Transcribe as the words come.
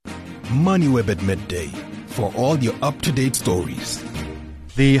MoneyWeb at midday for all your up-to-date stories.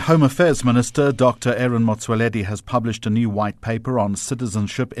 The Home Affairs Minister, Dr. Motsoaledi, has published a new white paper on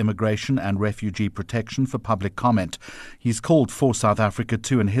citizenship, immigration and refugee protection for public comment. He's called for South Africa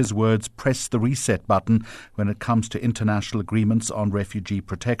to, in his words, press the reset button when it comes to international agreements on refugee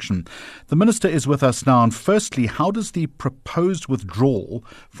protection. The Minister is with us now. And firstly, how does the proposed withdrawal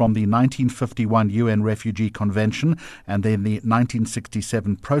from the 1951 UN Refugee Convention and then the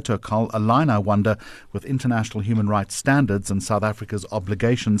 1967 Protocol align, I wonder, with international human rights standards and South Africa's obligations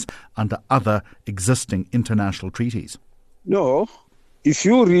under other existing international treaties? No. If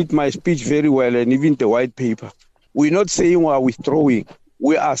you read my speech very well and even the white paper, we're not saying we are withdrawing.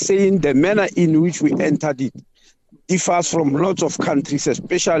 We are saying the manner in which we entered it differs from lots of countries,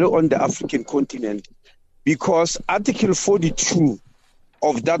 especially on the African continent, because Article 42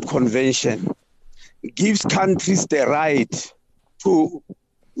 of that convention gives countries the right to,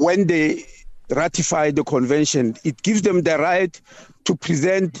 when they ratify the convention, it gives them the right to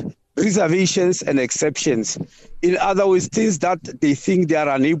present reservations and exceptions. In other words, things that they think they are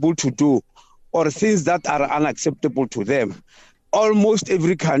unable to do or things that are unacceptable to them. Almost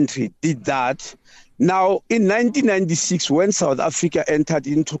every country did that. Now, in 1996, when South Africa entered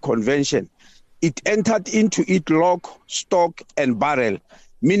into convention, it entered into it lock, stock, and barrel,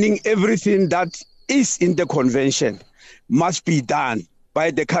 meaning everything that is in the convention must be done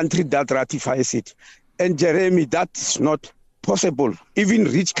by the country that ratifies it. And Jeremy, that's not possible. Even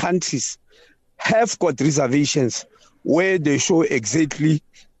rich countries have got reservations where they show exactly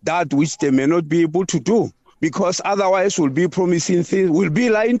that which they may not be able to do, because otherwise we'll be promising things, we'll be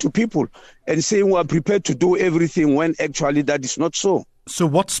lying to people and saying we're prepared to do everything when actually that is not so. So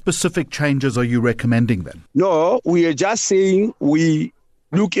what specific changes are you recommending then? No, we are just saying we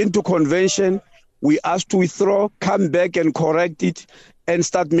look into convention, we ask to withdraw, come back and correct it and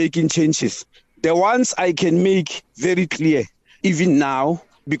start making changes. The ones I can make very clear, even now,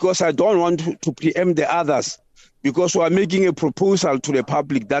 because I don't want to preempt the others, because we are making a proposal to the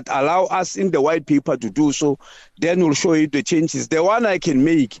public that allow us in the white paper to do so, then we'll show you the changes. The one I can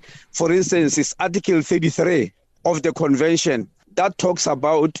make, for instance, is Article 33 of the convention that talks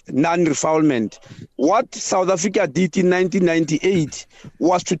about non-refoulement. What South Africa did in 1998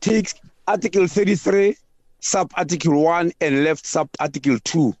 was to take Article 33, sub-Article 1 and left sub-Article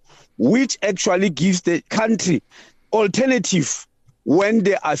 2, which actually gives the country alternative when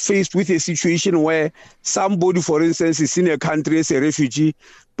they are faced with a situation where somebody, for instance, is in a country as a refugee,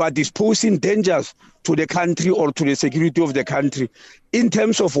 but is posing dangers to the country or to the security of the country. In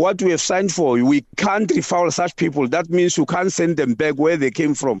terms of what we have signed for, we can't refoul such people. That means you can't send them back where they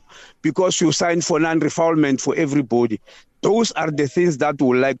came from because you signed for non-refoulement for everybody. Those are the things that we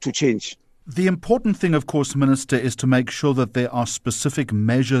would like to change. The important thing, of course, Minister, is to make sure that there are specific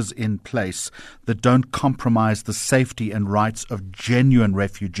measures in place that don't compromise the safety and rights of genuine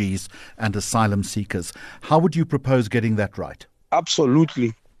refugees and asylum seekers. How would you propose getting that right?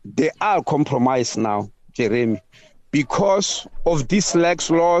 Absolutely. They are compromised now, Jeremy, because of these lax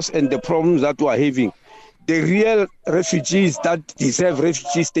laws and the problems that we are having. The real refugees that deserve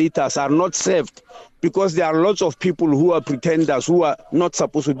refugee status are not served, because there are lots of people who are pretenders who are not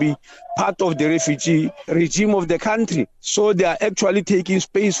supposed to be part of the refugee regime of the country. So they are actually taking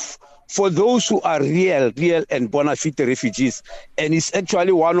space for those who are real and bona fide refugees. And it's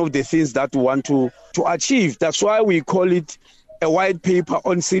actually one of the things that we want to achieve. That's why we call it a white paper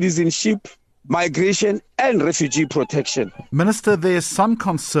on citizenship, migration and refugee protection. Minister, there's some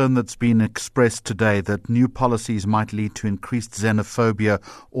concern that's been expressed today that new policies might lead to increased xenophobia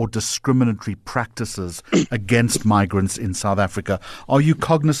or discriminatory practices against migrants in South Africa. Are you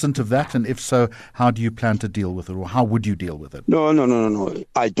cognizant of that? And if so, how do you plan to deal with it, or how would you deal with it? No.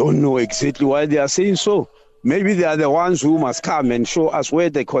 I don't know exactly why they are saying so. Maybe they are the ones who must come and show us where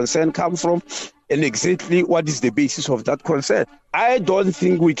the concern comes from and exactly what is the basis of that concern. I don't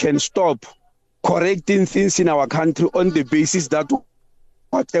think we can stop correcting things in our country on the basis that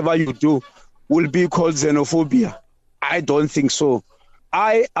whatever you do will be called xenophobia. I don't think so.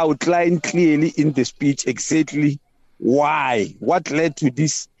 I outlined clearly in the speech exactly why, what led to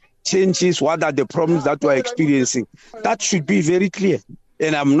these changes, what are the problems that we're experiencing. That should be very clear.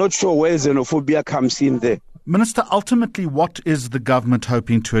 And I'm not sure where xenophobia comes in there. Minister, ultimately, what is the government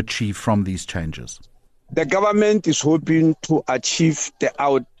hoping to achieve from these changes? The government is hoping to achieve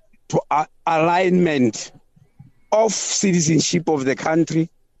alignment of citizenship of the country,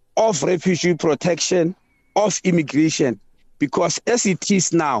 of refugee protection, of immigration. Because as it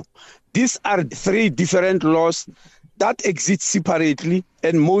is now, these are three different laws that exist separately,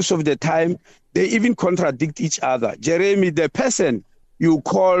 and most of the time, they even contradict each other. Jeremy, the person you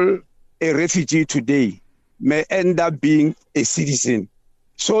call a refugee today may end up being a citizen.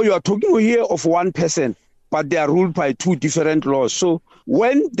 So you are talking here of one person, but they are ruled by two different laws. So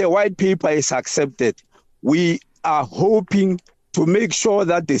when the white paper is accepted, we are hoping to make sure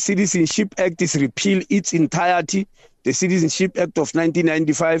that the Citizenship Act is repealed its entirety, the Citizenship Act of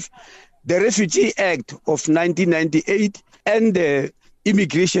 1995, the Refugee Act of 1998, and the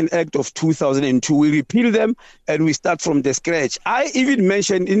Immigration Act of 2002. We repeal them and we start from the scratch. I even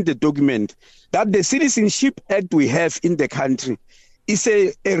mentioned in the document that the Citizenship Act we have in the country is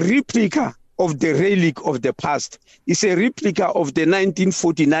a replica of the relic of the past. It's a replica of the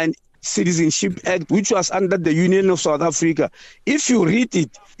 1949 Citizenship Act, which was under the Union of South Africa. If you read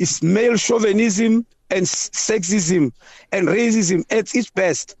it, it's male chauvinism and sexism and racism at its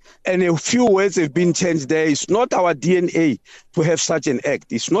best. And a few words have been changed there. It's not our DNA to have such an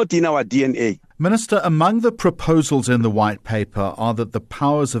act. It's not in our DNA. Minister, among the proposals in the white paper are that the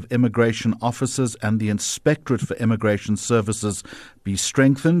powers of immigration officers and the Inspectorate for Immigration Services be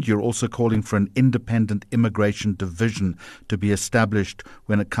strengthened. You're also calling for an independent immigration division to be established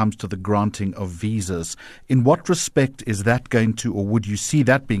when it comes to the granting of visas. In what respect is that going to, or would you see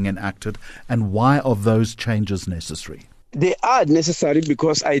that being enacted, and why are those changes necessary? They are necessary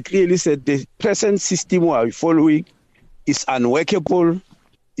because I clearly said the present system we are following is unworkable,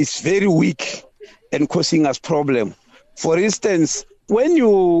 it's very weak, and causing us problem. For instance, when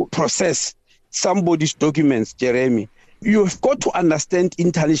you process somebody's documents, Jeremy, you've got to understand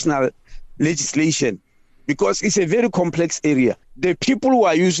international legislation because it's a very complex area. The people who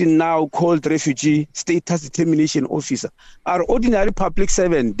are using now called refugee status determination officer are ordinary public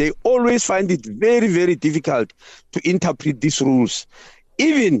servants. They always find it very, very difficult to interpret these rules.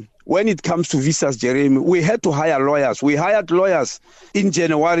 Even when it comes to visas, Jeremy, we had to hire lawyers. We hired lawyers in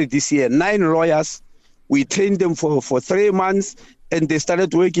January this year, 9 lawyers. We trained them for 3 months and they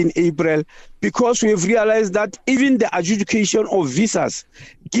started work in April because we have realized that even the adjudication of visas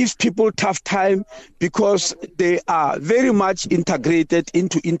gives people tough time because they are very much integrated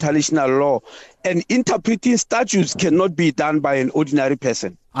into international law and interpreting statutes cannot be done by an ordinary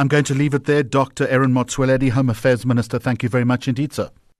person. I'm going to leave it there. Dr. Aaron Motsoaledi, Home Affairs Minister, thank you very much indeed, sir.